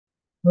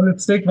Well,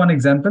 let's take one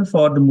example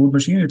for the move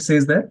machine. It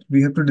says that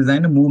we have to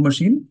design a move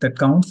machine that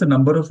counts the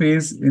number of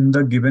A's in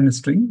the given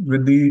string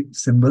with the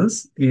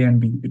symbols A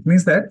and B. It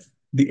means that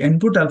the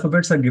input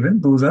alphabets are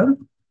given, those are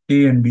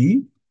A and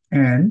B,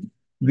 and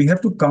we have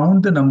to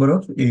count the number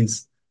of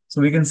A's.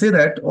 So we can say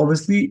that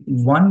obviously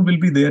one will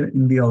be there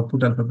in the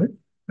output alphabet.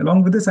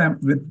 Along with this,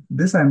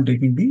 I'm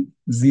taking the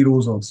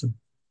zeros also.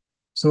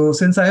 So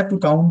since I have to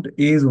count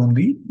A's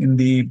only in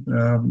the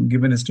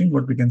given string,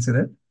 what we can say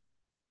that,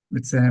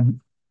 let's say I'm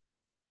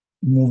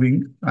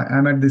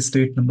at this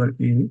state number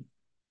A,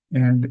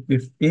 and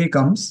if A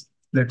comes,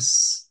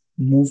 let's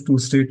move to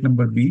state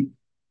number B.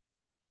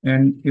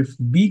 And if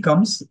B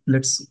comes,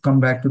 let's come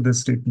back to the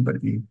state number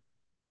A.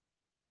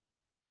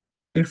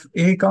 If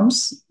A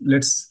comes,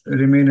 let's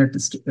remain at,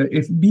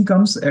 if B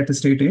comes at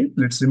state A,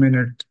 let's remain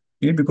at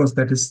A because uh,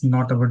 that is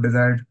not our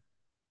desired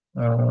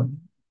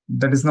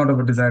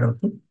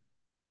output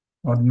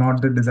or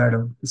not the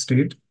desired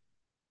state.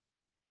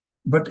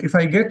 But if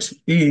I get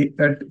A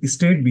at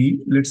state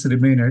B, let's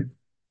remain at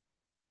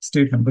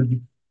state number B.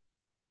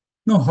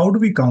 Now, how do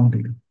we count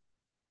A?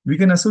 We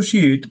can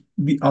associate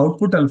the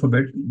output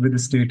alphabet with the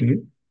state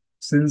A.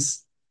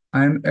 Since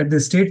I'm at the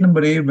state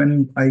number A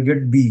when I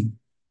get B,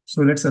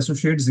 so let's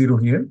associate 0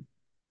 here.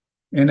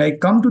 And I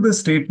come to the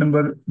state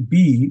number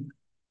B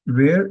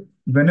where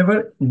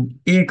whenever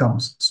A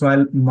comes, so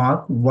I'll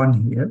mark 1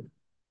 here.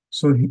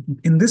 So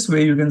in this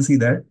way, you can see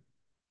that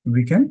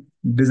we can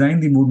design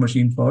the move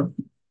machine for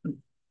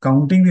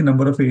counting the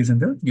number of A's in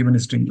the given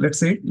string. Let's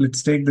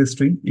take the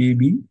string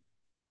AB,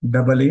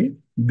 double A,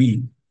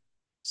 B.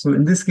 So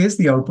in this case,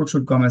 the output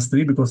should come as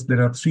 3 because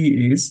there are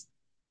 3 A's.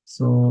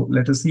 So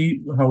let us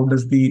see how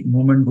does the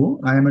movement go.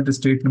 I am at a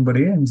state number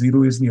A and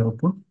 0 is the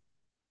output.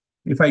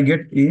 If I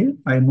get A,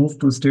 I move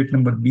to state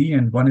number B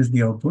and 1 is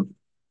the output.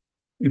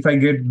 If I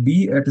get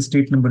B at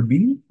state number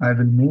B, I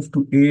will move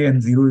to A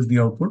and 0 is the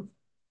output.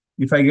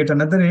 If I get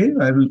another A,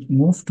 I will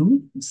move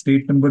to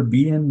state number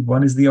B and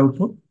 1 is the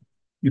output.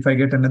 If I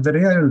get another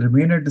A, I will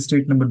remain at the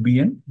state number B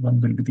and 1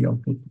 will be the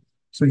output.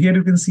 So here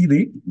you can see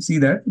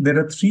that there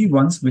are 3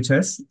 ones which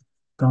has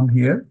come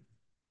here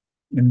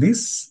in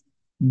this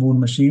mood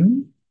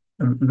machine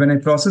when I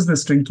process the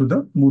string through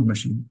the mood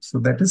machine. So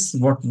that is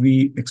what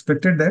we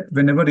expected, that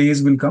whenever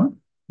A's will come,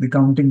 the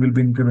counting will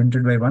be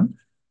incremented by 1.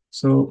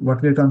 So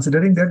what we are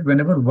considering, that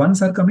whenever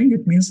ones are coming,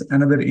 it means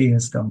another A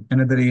has come,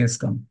 another A has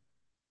come.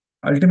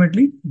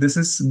 Ultimately, this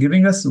is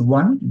giving us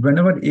 1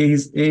 whenever A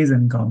is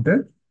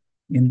encountered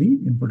in the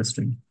input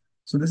string.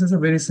 So this is a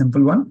very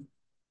simple one.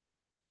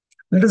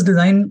 Let us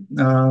design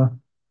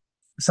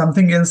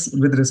something else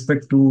with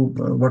respect to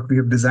what we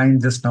have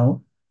designed just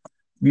now.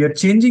 We are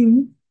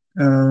changing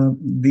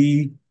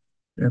the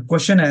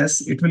question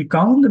as it will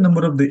count the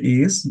number of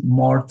the A's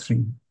mod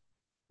 3.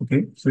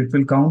 Okay, so it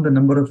will count the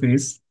number of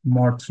A's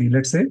mod 3.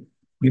 Let's say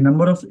the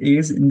number of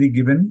A's in the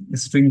given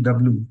string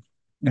W,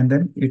 and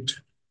then it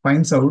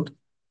finds out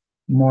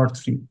mod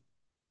 3.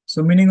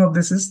 So meaning of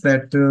this is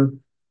that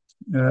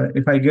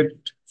if I get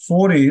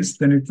 4 A's,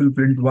 then it will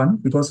print 1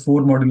 because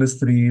 4 modulus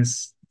 3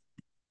 is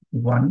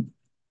 1.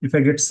 If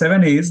I get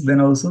 7 A's, then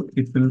also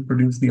it will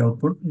produce the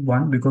output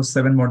 1 because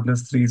 7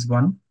 modulus 3 is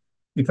 1.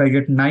 If I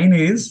get 9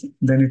 A's,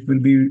 then it will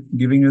be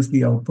giving us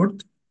the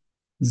output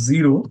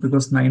 0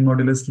 because 9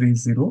 modulus 3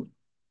 is 0.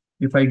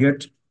 If I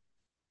get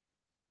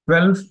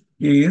 12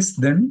 A's,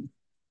 then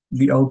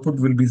the output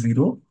will be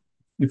 0.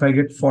 If I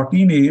get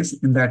 14 A's,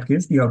 in that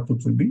case, the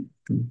output will be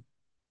 2.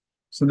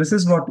 So this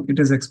is what it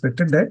is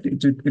expected, that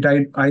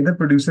it either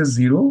produces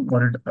 0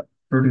 or it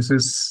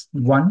produces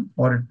 1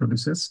 or it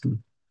produces 2.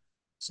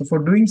 So for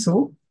doing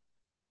so,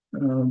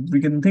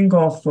 we can think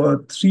of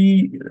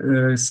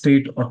 3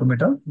 state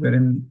automata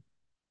wherein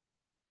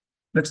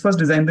let's first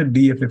design the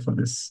DFA for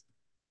this.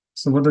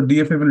 So what the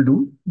DFA will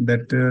do,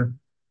 that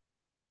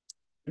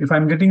if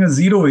I'm getting a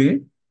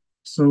 0A,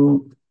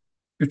 so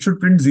it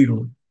should print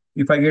 0.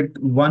 If I get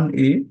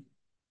 1A,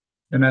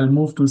 then I'll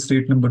move to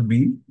state number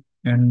B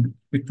and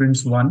it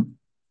prints 1.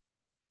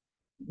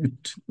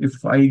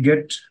 If I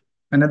get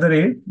another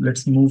A,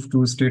 let's move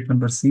to state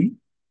number C.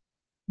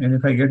 And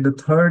if I get the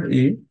third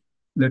A,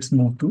 let's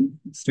move to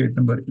state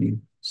number A.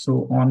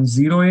 So on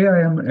 0A,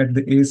 I am at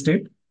the A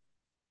state.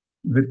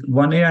 With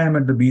 1A, I am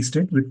at the B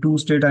state. With 2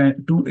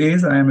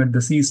 A's, I am at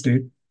the C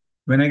state.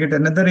 When I get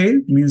another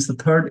A, means the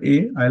third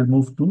A, I'll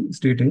move to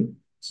state A.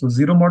 So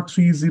 0 mod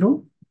 3 is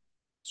 0.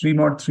 3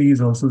 mod 3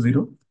 is also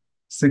 0.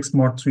 6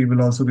 mod 3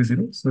 will also be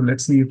 0. So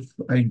let's see if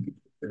I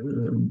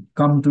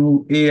come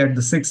to A at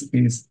the 6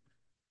 A's.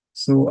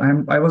 So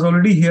I was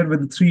already here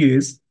with the 3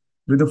 A's.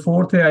 With the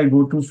fourth A, I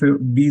go to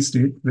B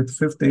state. With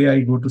fifth A,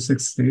 I go to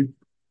sixth state,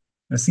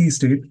 C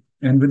state.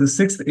 And with the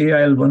sixth A,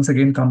 I'll once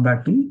again come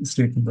back to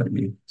state number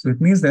A. So it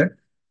means that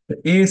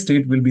the A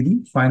state will be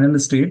the final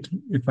state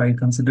if I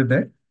consider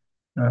that.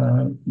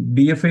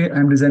 DFA,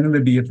 I'm designing the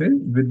DFA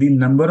with the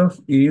number of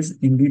A's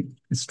in the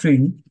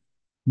string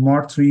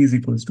mod 3 is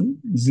equals to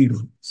 0.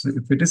 So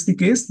if it is the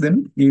case,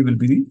 then A will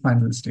be the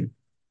final state.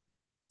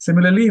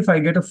 Similarly, if I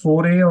get a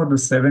 4A or the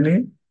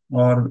 7A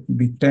or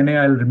the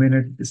 10A, I'll remain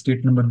at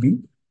state number B.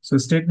 So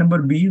state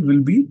number B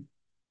will be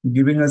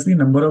giving us the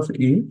number of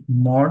A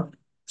mod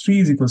 3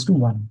 is equals to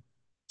 1.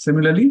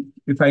 Similarly,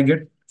 if I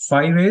get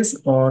 5 A's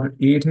or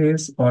 8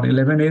 A's or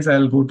 11 A's,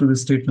 I'll go to the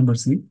state number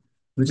C,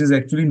 which is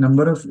actually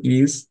number of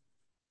A's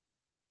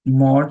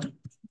mod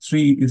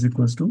 3 is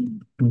equals to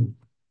 2.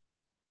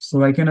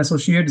 So I can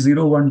associate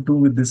 0, 1, 2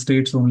 with the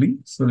states only.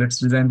 So let's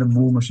design the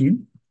move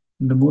machine.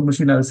 In the move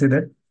machine, I'll say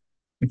that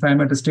if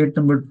I'm at a state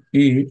number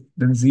A,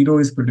 then 0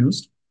 is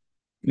produced.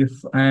 If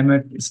I am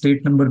at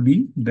state number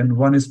B, then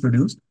 1 is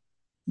produced.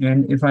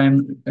 And if I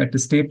am at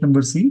state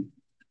number C,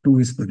 2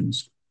 is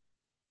produced.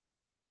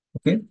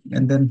 Okay,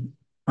 and then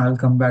I'll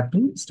come back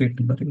to state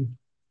number A.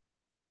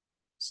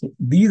 So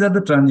these are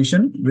the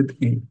transition with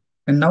A.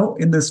 And now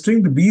in the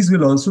string, the B's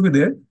will also be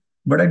there,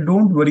 but I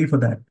don't worry for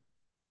that.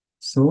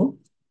 So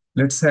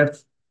let's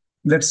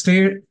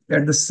stay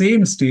at the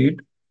same state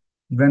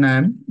when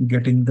I'm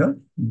getting the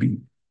B.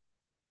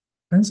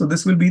 And so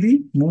this will be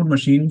the move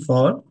machine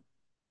for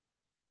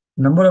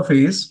number of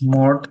A's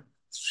mod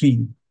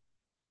 3.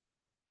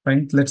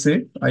 Right? Let's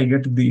say I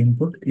get the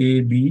input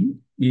A, B,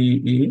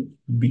 A,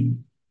 B.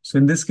 So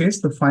in this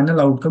case, the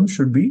final outcome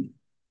should be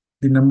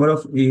the number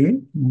of A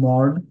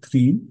mod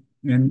 3.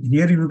 And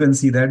here you can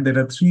see that there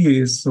are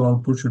 3 A's, so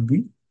output should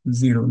be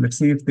 0. Let's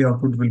see if the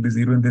output will be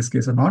 0 in this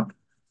case or not.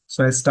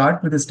 So I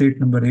start with the state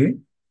number A.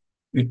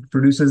 It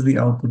produces the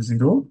output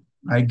 0.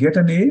 I get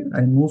an A,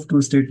 I move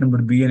to state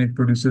number B and it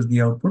produces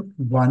the output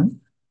 1.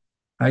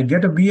 I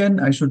get a B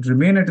and I should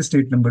remain at a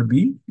state number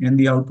B, and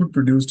the output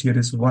produced here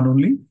is 1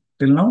 only.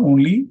 Till now,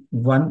 only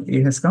 1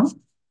 A has come.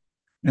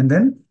 And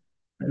then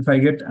if I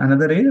get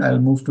another A, I'll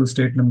move to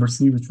state number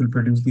C, which will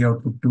produce the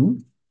output 2.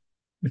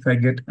 If I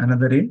get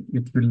another A,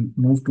 it will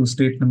move to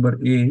state number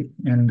A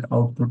and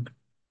output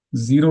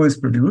 0 is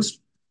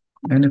produced.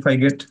 And if I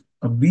get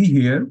a B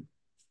here,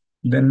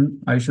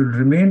 then I should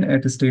remain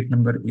at state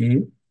number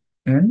A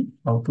and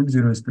output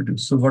 0 is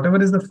produced. So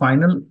whatever is the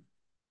final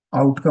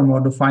outcome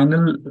or the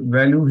final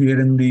value here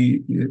in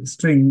the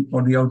string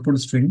or the output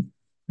string,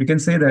 we can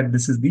say that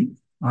this is the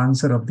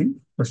answer of the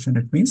question.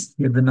 It means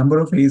here the number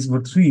of A's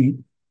were 3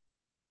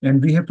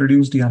 and we have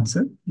produced the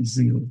answer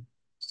 0.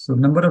 So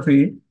number of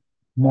A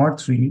mod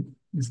 3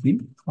 is the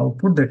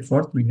output that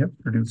what we have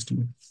produced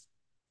here.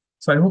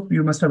 So I hope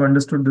you must have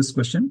understood this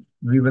question.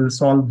 We will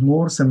solve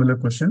more similar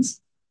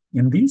questions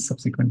in the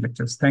subsequent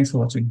lectures. Thanks for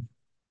watching.